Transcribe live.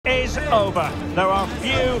is over. There are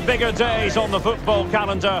few bigger days on the football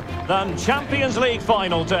calendar than Champions League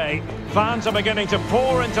final day. Fans are beginning to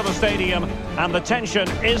pour into the stadium and the tension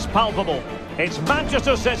is palpable. It's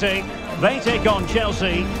Manchester City, they take on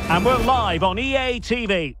Chelsea, and we're live on EA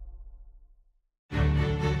TV.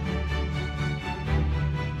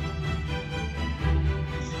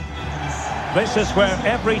 This is where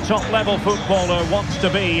every top-level footballer wants to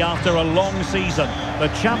be after a long season. The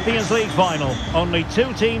Champions League final. Only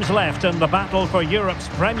two teams left in the battle for Europe's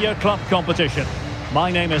Premier Club competition.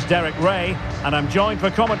 My name is Derek Ray, and I'm joined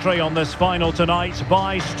for commentary on this final tonight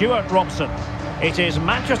by Stuart Robson. It is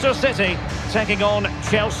Manchester City taking on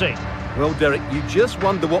Chelsea. Well, Derek, you just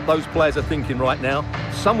wonder what those players are thinking right now.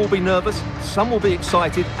 Some will be nervous, some will be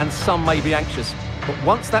excited, and some may be anxious. But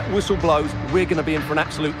once that whistle blows, we're going to be in for an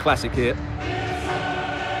absolute classic here.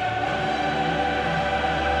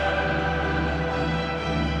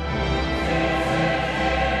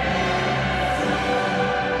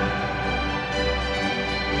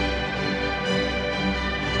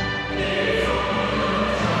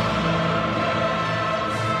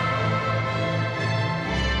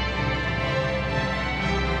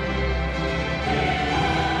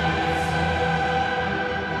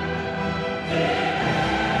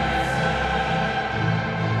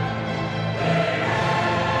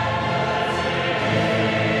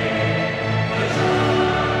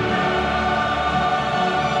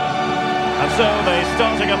 So the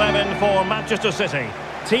starting 11 for Manchester City.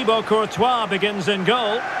 Thibaut Courtois begins in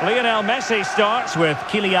goal. Lionel Messi starts with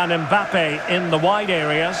Kylian Mbappe in the wide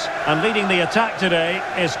areas. And leading the attack today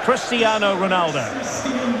is Cristiano Ronaldo.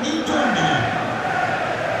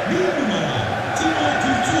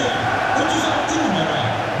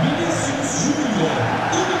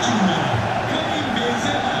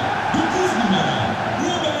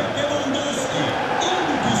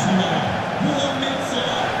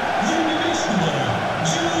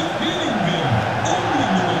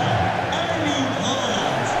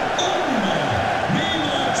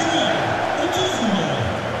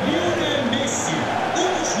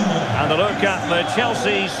 And a look at the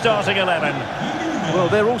Chelsea starting 11. Well,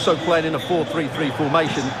 they're also playing in a 4-3-3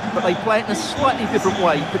 formation, but they play it in a slightly different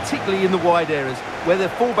way, particularly in the wide areas, where their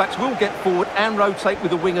fullbacks will get forward and rotate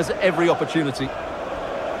with the wingers at every opportunity.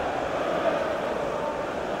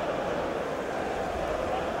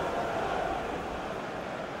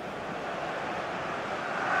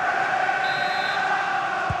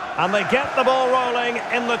 And they get the ball rolling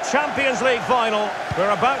in the Champions League final.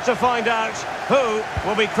 We're about to find out who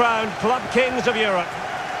will be crowned Club Kings of Europe.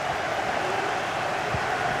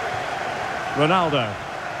 Ronaldo.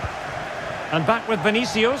 And back with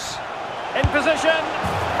Vinicius. In position.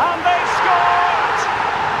 And they scored!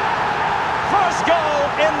 First goal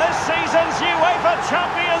in this season's UEFA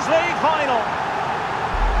Champions League final.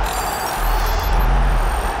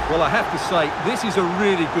 Well, I have to say, this is a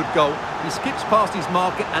really good goal. He skips past his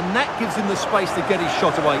marker, and that gives him the space to get his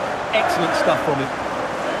shot away. Excellent stuff from him.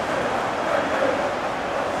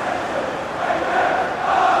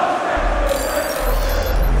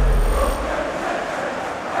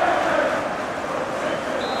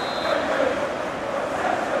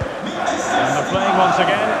 And they're playing once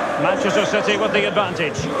again. Manchester City with the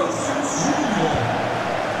advantage.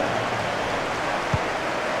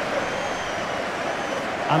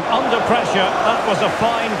 And under pressure, that was a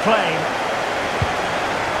fine claim.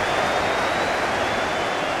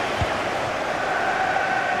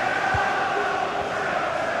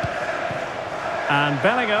 And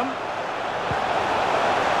Bellingham.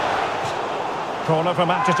 Corner for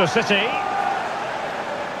Manchester City.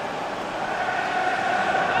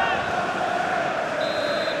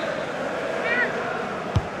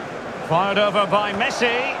 Fired over by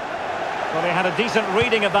Messi. Well, he had a decent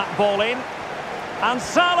reading of that ball in. And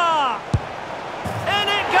Salah! In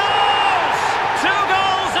it goes! 2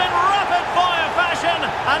 goals in rapid-fire fashion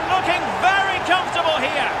and looking very comfortable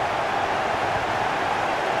here.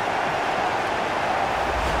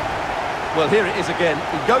 Well, here it is again.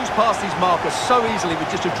 He goes past his marker so easily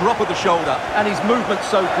with just a drop of the shoulder, and his movement's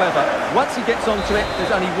so clever. Once he gets onto it,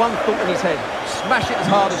 there's only one thought in his head. Smash it as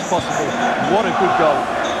hard as possible. What a good goal.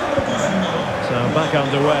 So back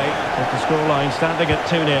underway with the scoreline standing at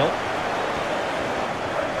 2-0.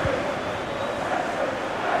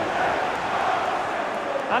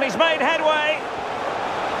 And he's made headway.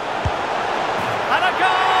 And a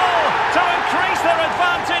goal to increase their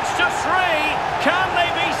advantage to 3. Can they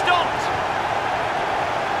be stopped?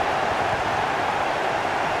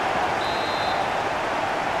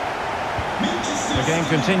 The game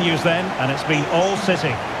continues then, and it's been all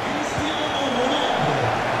City.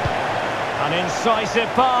 An incisive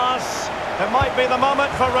pass. It might be the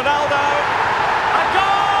moment for Ronaldo. A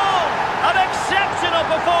goal! An exceptional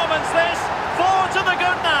performance this. 4 to the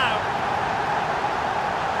good now.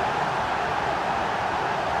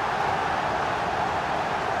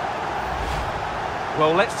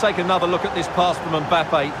 Well, let's take another look at this pass from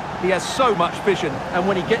Mbappe. He has so much vision, and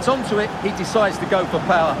when he gets onto it, he decides to go for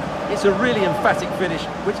power. It's a really emphatic finish,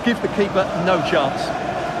 which gives the keeper no chance.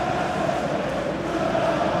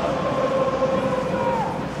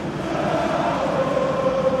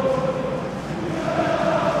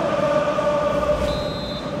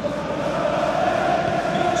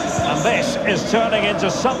 And this is turning into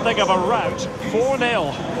something of a rout.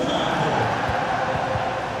 4-0.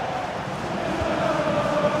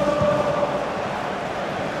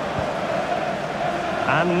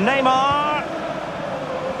 And Neymar.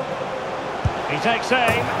 He takes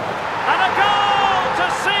aim. And a goal to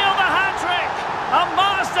seal the hat-trick. A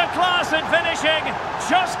masterclass in finishing.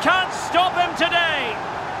 Just can't stop him today.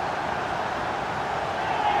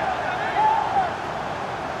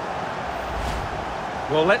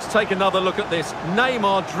 Well, let's take another look at this.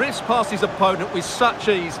 Neymar drifts past his opponent with such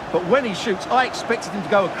ease, but when he shoots, I expected him to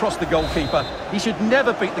go across the goalkeeper. He should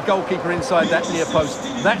never beat the goalkeeper inside that near post.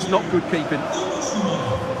 That's not good keeping.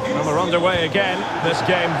 And we're underway again. This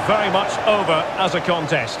game very much over as a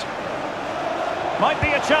contest. Might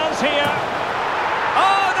be a chance here.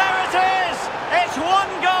 Oh, there it is! It's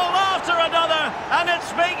one goal after another, and it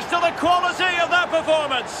speaks to the quality of that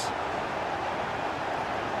performance.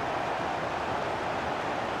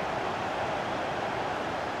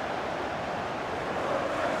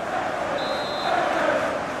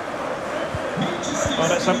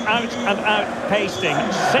 Well, it's an out-and-out pasting.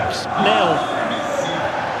 6-0.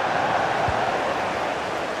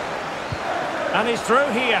 And he's through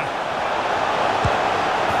here.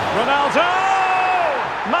 Ronaldo!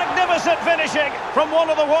 Magnificent finishing from one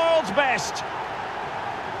of the world's best.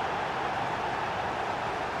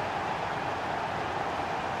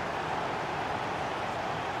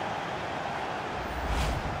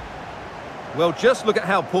 Well, just look at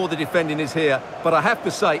how poor the defending is here, but I have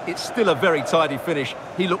to say, it's still a very tidy finish.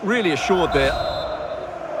 He looked really assured there.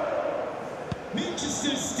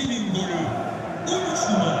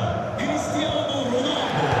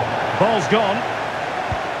 Ball's gone.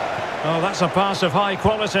 Oh, that's a pass of high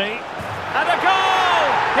quality. And a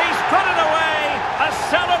goal! He's put it away! A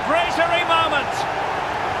celebratory moment!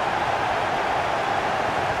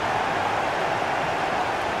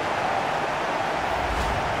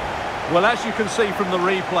 Well, as you can see from the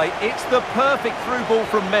replay, it's the perfect through ball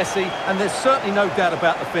from Messi, and there's certainly no doubt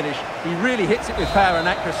about the finish. He really hits it with power and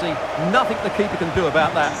accuracy. Nothing the keeper can do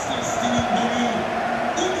about that.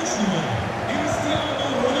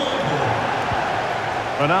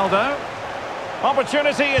 Ronaldo.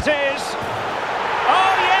 Opportunity it is.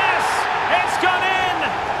 Oh, yes! It's gone in!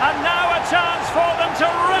 And now a chance for them to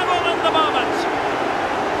revel in the moment.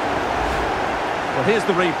 Well, here's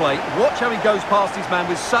the replay. Watch how he goes past his man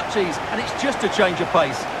with such ease, and it's just a change of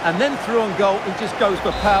pace. And then through on goal, he just goes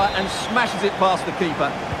for power and smashes it past the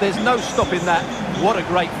keeper. There's no stopping that. What a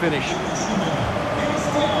great finish.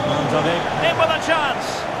 Well done, in with a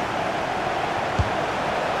chance.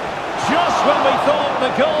 Just when we thought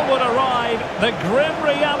the goal would arrive, the grim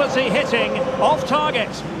reality hitting off target.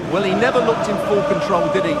 Well, he never looked in full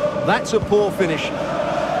control, did he? That's a poor finish.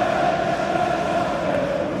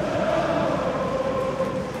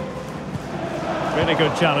 Really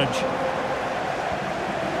good challenge.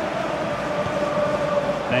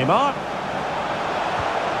 Neymar.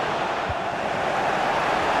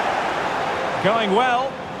 Going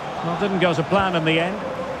well. Well, didn't go to plan in the end.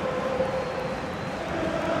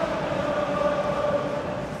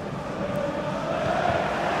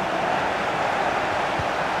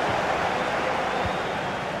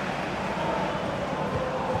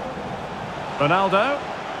 Ronaldo.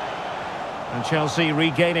 And Chelsea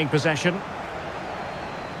regaining possession.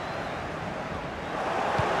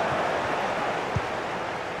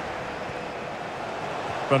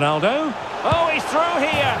 Ronaldo. Oh, he's through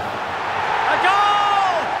here. A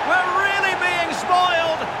goal! We're really being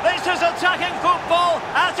spoiled. This is attacking football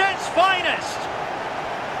at its finest.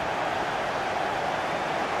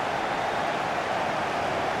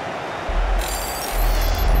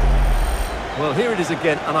 Well, here it is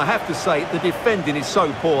again, and I have to say, the defending is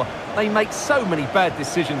so poor. They make so many bad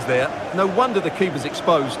decisions there. No wonder the keeper's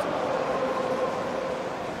exposed.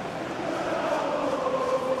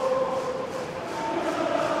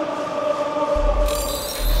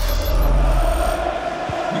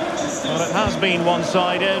 Well, it has been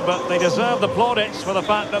one-sided, but they deserve the plaudits for the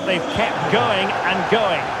fact that they've kept going and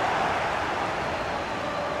going.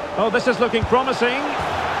 Oh, this is looking promising.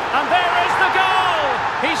 And there is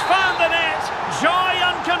He's found the net. Joy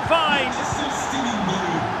unconfined.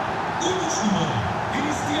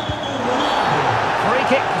 Free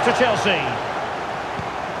kick to Chelsea.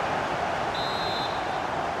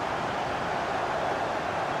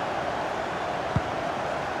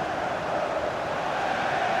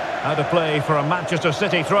 Out of play for a Manchester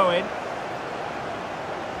City throw-in.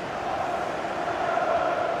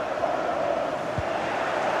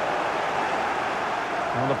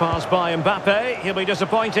 On the pass by Mbappe, he'll be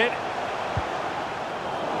disappointed.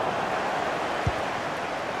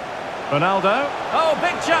 Ronaldo. Oh,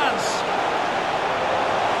 big chance.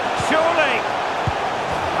 Surely.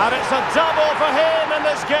 And it's a double for him in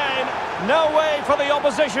this game. No way for the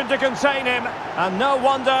opposition to contain him. And no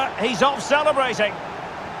wonder he's off celebrating.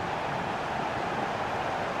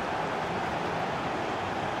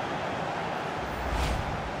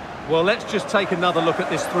 Well, let's just take another look at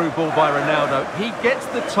this through ball by Ronaldo. He gets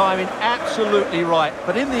the timing absolutely right,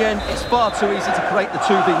 but in the end, it's far too easy to create the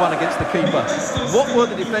 2v1 against the keeper. What were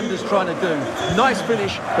the defenders trying to do? Nice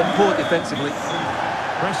finish, but poor defensively.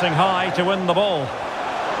 Pressing high to win the ball.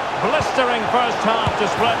 Blistering first half to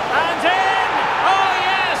split. And in! Oh,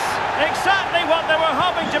 yes! Exactly what they were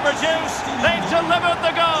hoping to produce. They've delivered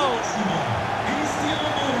the goal.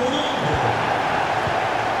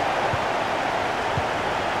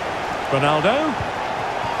 Ronaldo.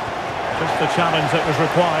 Just the challenge that was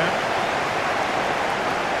required.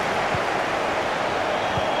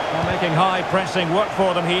 Well, making high pressing work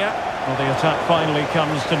for them here. Well, the attack finally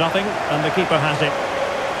comes to nothing, and the keeper has it.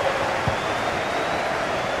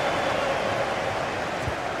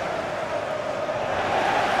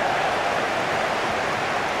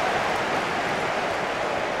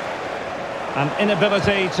 An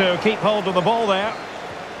inability to keep hold of the ball there.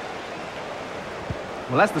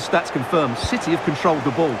 Well, as the stats confirm, City have controlled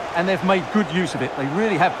the ball, and they've made good use of it. They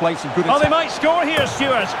really have played some good attack. Oh, they might score here,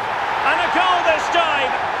 Stuart. And a goal this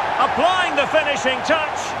time. Applying the finishing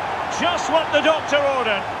touch. Just what the doctor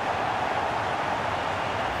ordered.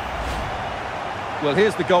 Well,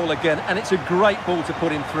 here's the goal again, and it's a great ball to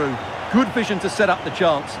put him through. Good vision to set up the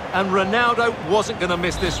chance. And Ronaldo wasn't going to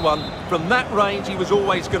miss this one. From that range, he was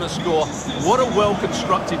always going to score. What a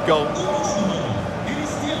well-constructed goal.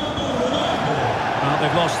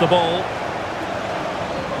 They've lost the ball.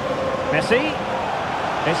 Messi.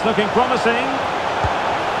 It's looking promising.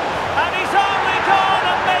 And he's only gone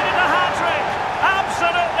and made it a hat-trick.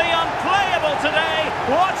 Absolutely unplayable today.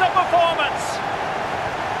 What a performance.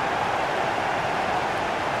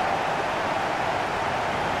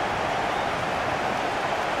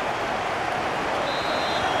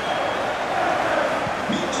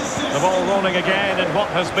 The ball rolling again in what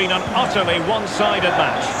has been an utterly one-sided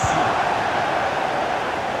match.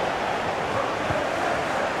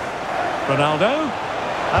 Ronaldo,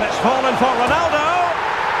 and it's fallen for Ronaldo,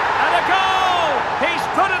 and a goal! He's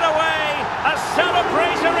put it away, a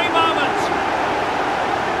celebratory moment.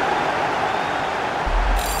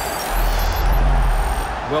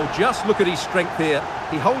 Well, just look at his strength here.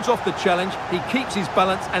 He holds off the challenge, he keeps his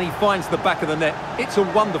balance, and he finds the back of the net. It's a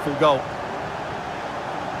wonderful goal.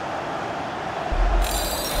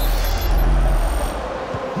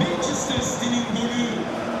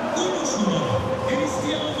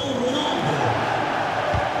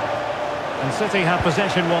 City have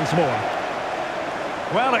possession once more.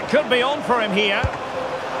 Well, it could be on for him here.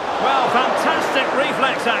 Well, fantastic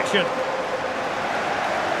reflex action.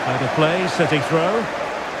 Out of play, City throw.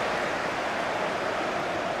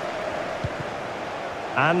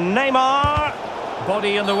 And Neymar.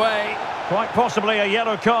 Body in the way. Quite possibly a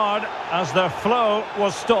yellow card as their flow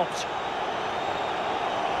was stopped.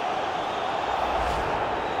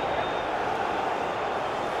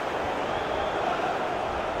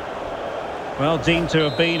 Well, deemed to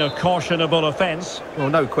have been a cautionable offence.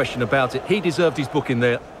 Well, no question about it. He deserved his booking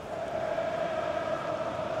there.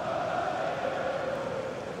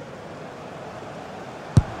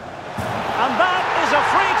 And that is a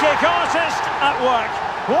free-kick artist at work.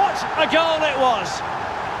 What a goal it was.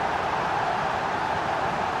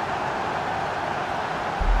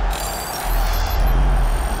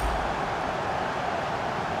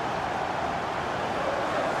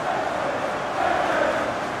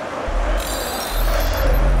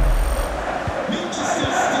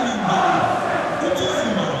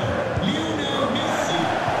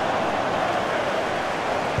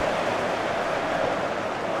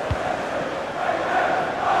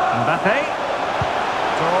 Mbappe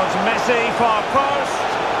towards Messi, far post.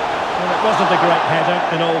 Well, it wasn't a great header,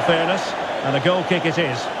 in all fairness, and a goal kick it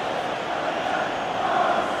is.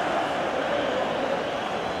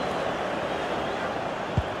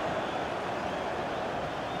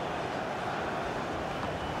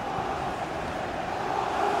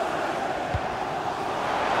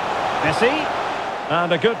 Messi.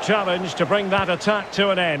 And a good challenge to bring that attack to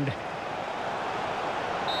an end.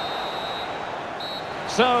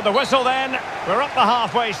 So the whistle then. We're up the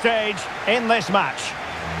halfway stage in this match.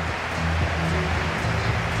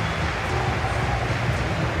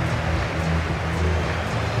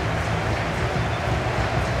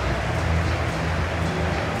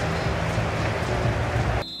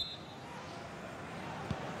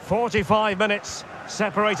 "45 minutes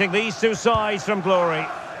separating these two sides from glory.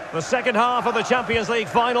 The second half of the Champions League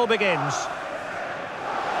final begins.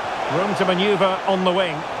 Room to manoeuvre on the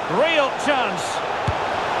wing. Real chance.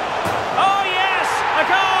 Oh yes, a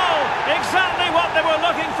goal! Exactly what they were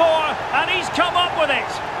looking for, and he's come up with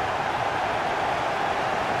it.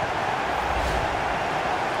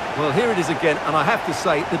 Well, here it is again, and I have to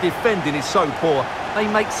say, the defending is so poor. They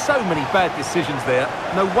make so many bad decisions there.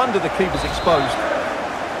 No wonder the keeper's exposed.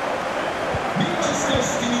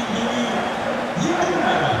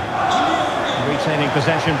 Retaining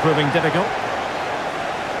possession proving difficult.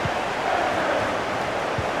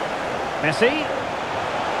 Messi.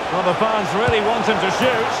 Well, the fans really want him to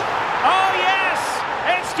shoot. Oh, yes!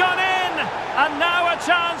 It's gone in! And now a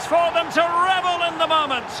chance for them to revel in the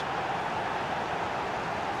moment.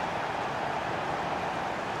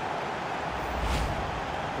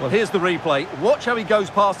 Well, here's the replay. Watch how he goes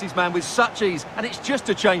past his man with such ease, and it's just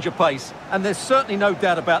a change of pace. And there's certainly no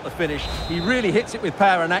doubt about the finish. He really hits it with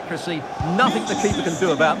power and accuracy. Nothing the keeper can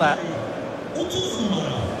do about that.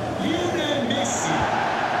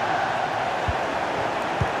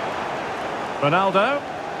 Ronaldo.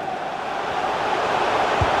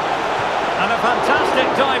 And a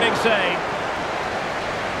fantastic diving save.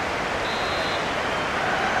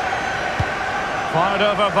 Fired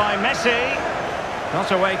over by Messi. Not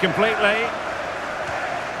away completely.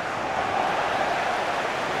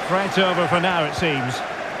 Threat over for now, it seems.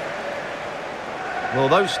 Well,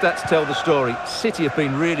 those stats tell the story. City have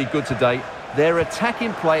been really good today. Their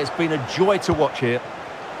attacking play has been a joy to watch here.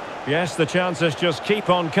 Yes, the chances just keep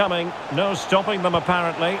on coming. No stopping them,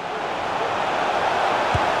 apparently.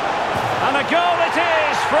 And a goal it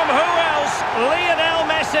is from who else? Lionel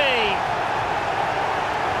Messi.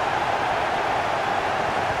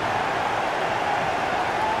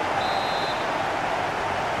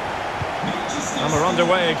 And we're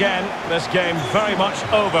underway again. This game very much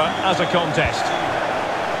over as a contest.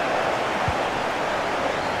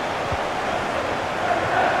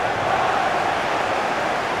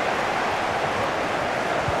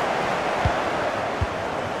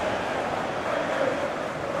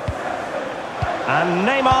 And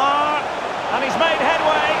Neymar. And he's made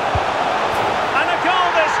headway. And a goal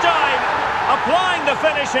this time. Applying the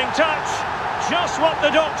finishing touch. Just what the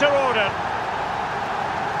doctor ordered.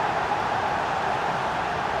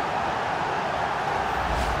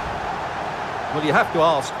 Well, you have to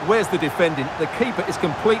ask, where's the defending? The keeper is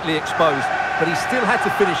completely exposed, but he still had to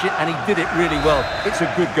finish it, and he did it really well. It's a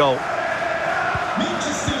good goal.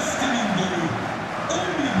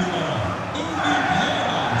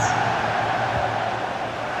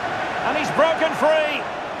 And he's broken free.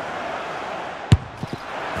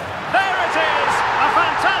 There it is! A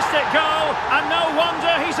fantastic goal, and no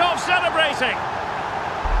wonder he's off celebrating.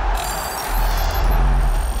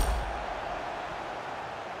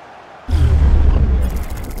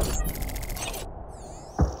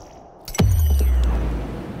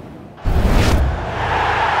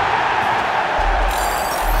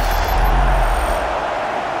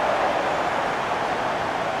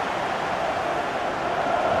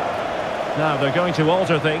 Now they're going to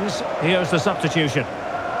alter things. Here's the substitution.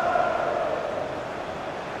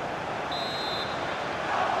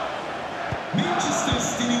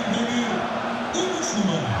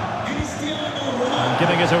 And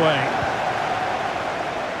giving it away.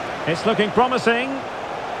 It's looking promising.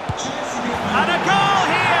 And a goal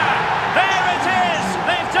here! There it is!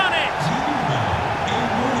 They've done it!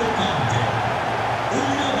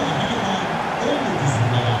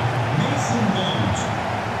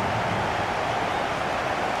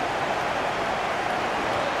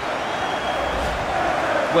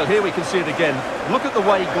 Well, here we can see it again. Look at the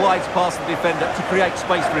way he glides past the defender to create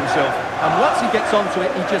space for himself. And once he gets onto it,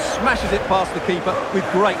 he just smashes it past the keeper with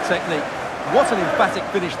great technique. What an emphatic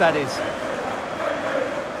finish that is.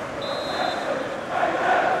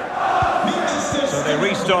 So they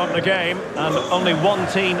restart the game, and only one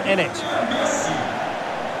team in it.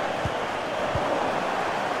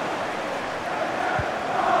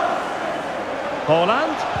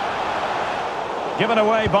 Haaland. Given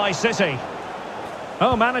away by City.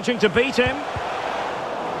 Oh, managing to beat him.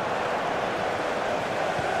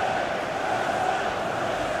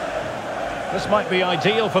 This might be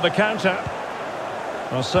ideal for the counter.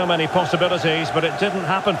 Well, so many possibilities, but it didn't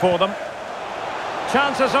happen for them.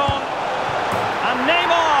 Chances on. And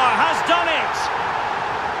Neymar has done it.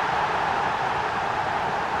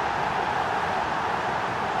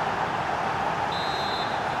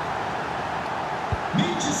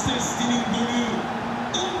 Manchester City'nin golü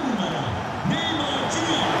 10 numara Neymar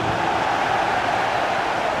Jr.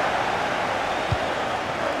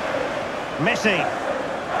 Messi.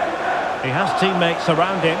 He has teammates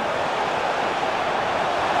around him.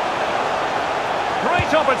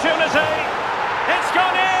 Great opportunity. It's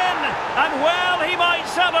gone in. And well, he might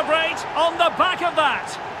celebrate on the back of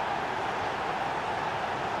that.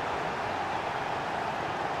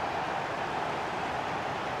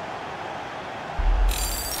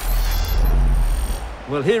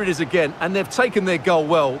 Well, here it is again, and they've taken their goal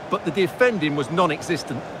well, but the defending was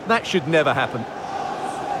non-existent. That should never happen.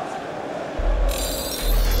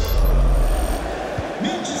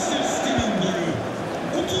 Manchester City'nin golü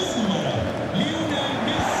 30 numara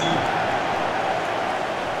Messi.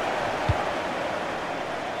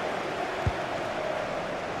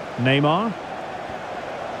 Neymar.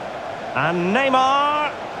 And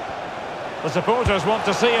Neymar. The supporters want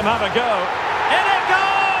to see him have a go. In it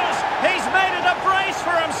goes! He's made it a brace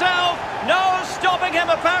for himself. No stopping him,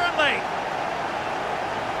 apparently.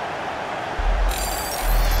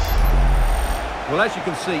 Well, as you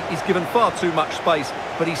can see, he's given far too much space,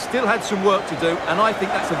 but he still had some work to do, and I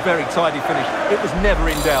think that's a very tidy finish. It was never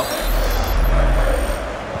in doubt.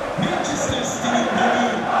 Manchester City'nin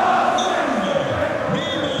golü 10 numara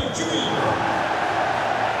Neymar Jr.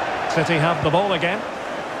 City have the ball again.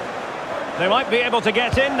 They might be able to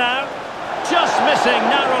get in now. Just missing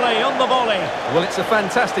narrowly on the volley. Well, it's a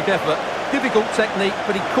fantastic effort. Difficult technique,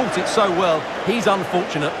 but he caught it so well. He's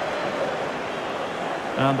unfortunate.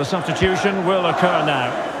 And the substitution will occur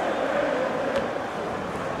now.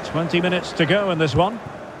 20 minutes to go in this one.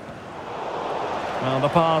 Well, the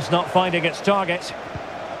pass not finding its target.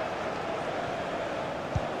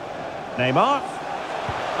 Neymar.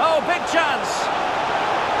 Oh, big chance.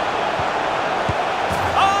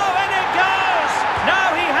 Oh, in it goes!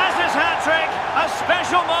 Now he has his hat-trick. A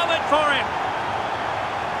special moment for him.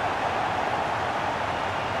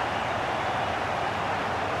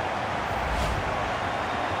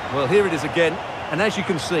 Well, here it is again, and as you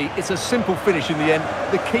can see, it's a simple finish in the end.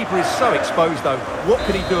 The keeper is so exposed, though. What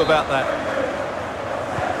can he do about that?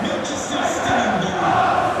 Manchester City'nin golü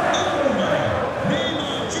 10 numara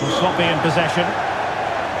Neymar Jr. Sloppy in possession.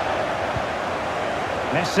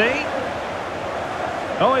 Messi.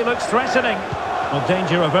 Oh, he looks threatening. Well,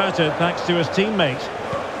 danger averted thanks to his teammate.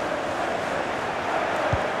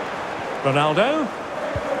 Ronaldo.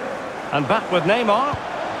 And back with Neymar.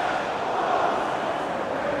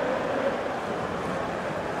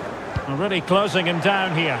 Really closing him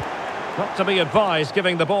down here. Got to be advised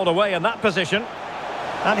giving the ball away in that position.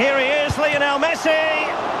 And here he is, Lionel Messi.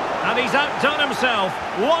 And he's outdone himself.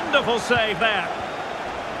 Wonderful save there.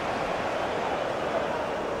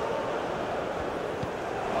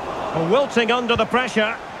 Wilting under the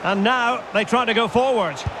pressure. And now they try to go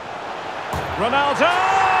forward. Ronaldo!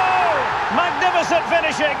 Magnificent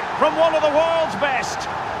finishing from one of the world's best.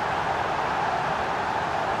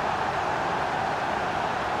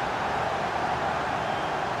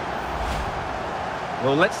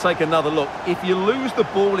 Well, let's take another look. If you lose the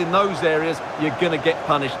ball in those areas, you're going to get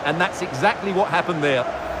punished. And that's exactly what happened there.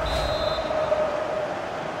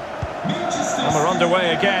 And we're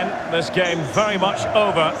underway again. This game very much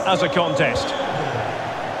over as a contest.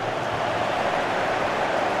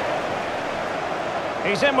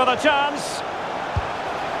 He's in with a chance.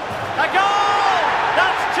 A goal!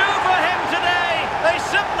 That's two for him today. They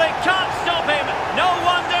simply can't stop him. No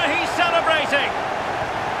wonder he's celebrating.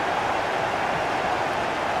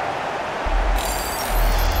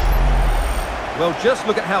 Well, just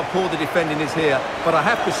look at how poor the defending is here. But I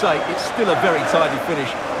have to say, it's still a very tidy finish.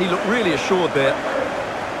 He looked really assured there.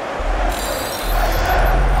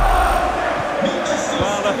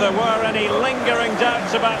 Well, if there were any lingering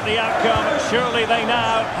doubts about the outcome, surely they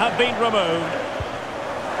now have been removed.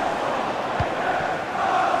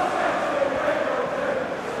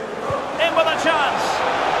 In with a chance.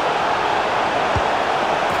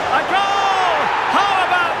 A goal! How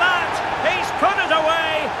about that? He's put it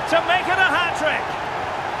away to make it a hat-trick.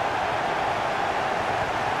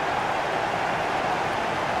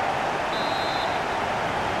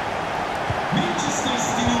 Manchester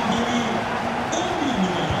City'nin golü 11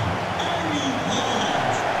 numara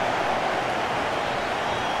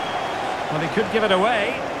Well, he could give it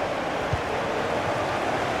away.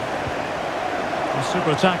 A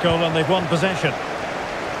super tackle and they've won possession.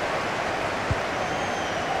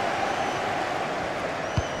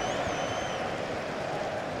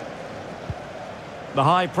 The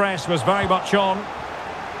high press was very much on.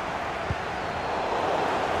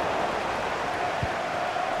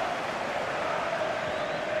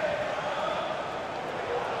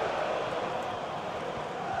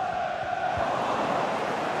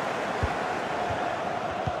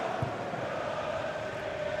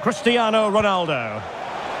 Cristiano Ronaldo.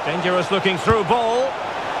 Dangerous looking through ball.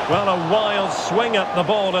 Well, a wild swing at the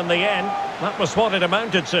ball in the end. That was what it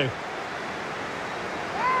amounted to.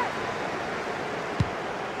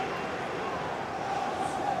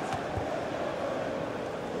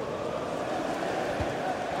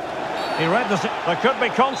 He read this. There could be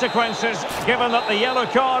consequences given that the yellow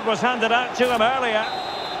card was handed out to him earlier.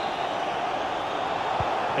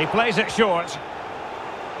 He plays it short.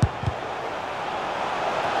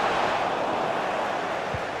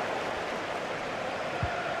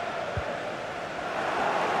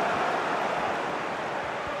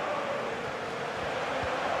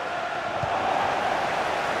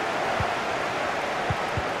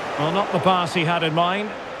 Well, not the pass he had in mind.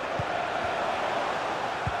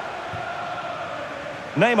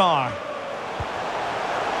 Neymar.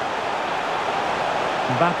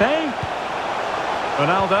 Mbappe.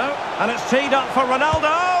 Ronaldo. And it's teed up for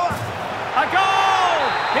Ronaldo. A goal!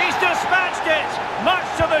 He's dispatched it, much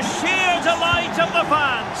to the sheer delight of the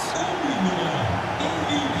fans.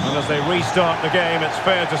 And as they restart the game, it's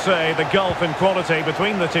fair to say the gulf in quality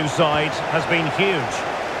between the two sides has been huge.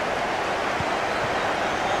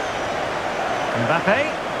 Mbappe.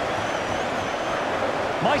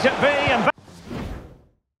 Might it be Mbappe?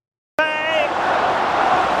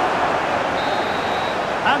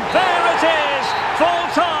 And there it is,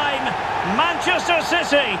 full-time, Manchester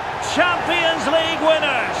City, Champions League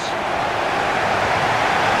winners.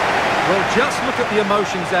 Well, just look at the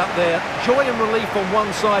emotions out there. Joy and relief on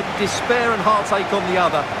one side, despair and heartache on the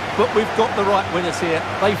other. But we've got the right winners here.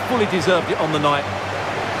 They fully deserved it on the night.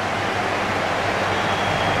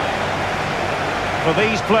 For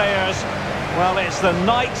these players, well, it's the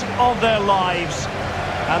night of their lives,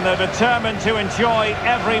 and they're determined to enjoy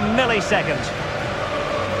every millisecond.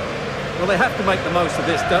 Well, they have to make the most of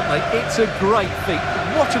this, don't they? It's a great feat.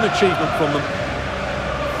 What an achievement from them.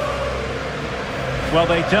 Well,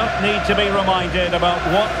 they don't need to be reminded about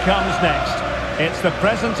what comes next. It's the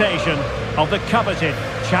presentation of the coveted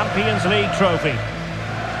Champions League trophy.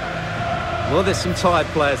 Well, there's some tired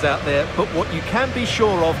players out there, but what you can be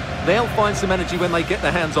sure of, they'll find some energy when they get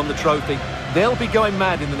their hands on the trophy. They'll be going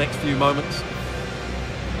mad in the next few moments.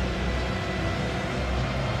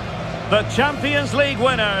 The Champions League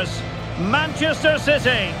winners, Manchester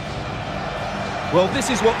City. Well, this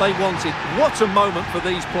is what they wanted. What a moment for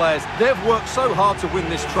these players. They've worked so hard to win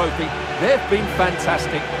this trophy. They've been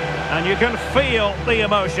fantastic. And you can feel the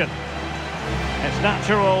emotion. It's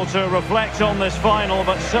natural to reflect on this final,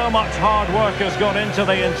 but so much hard work has gone into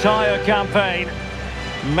the entire campaign.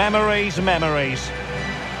 Memories, memories.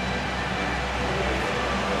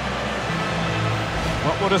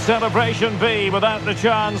 What would a celebration be without the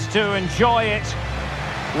chance to enjoy it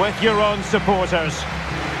with your own supporters?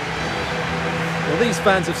 Well, these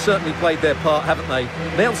fans have certainly played their part, haven't they?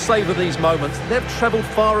 They'll savour these moments. They've travelled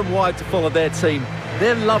far and wide to follow their team.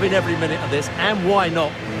 They're loving every minute of this, and why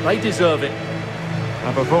not? They deserve it.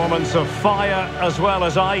 A performance of fire as well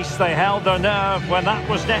as ice. They held their nerve when that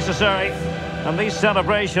was necessary. And these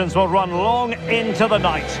celebrations will run long into the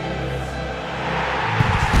night.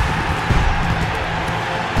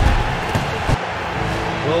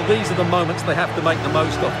 Well, these are the moments they have to make the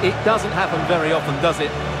most of. It doesn't happen very often, does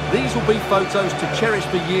it? These will be photos to cherish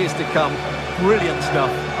for years to come. Brilliant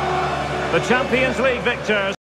stuff. The Champions League victors.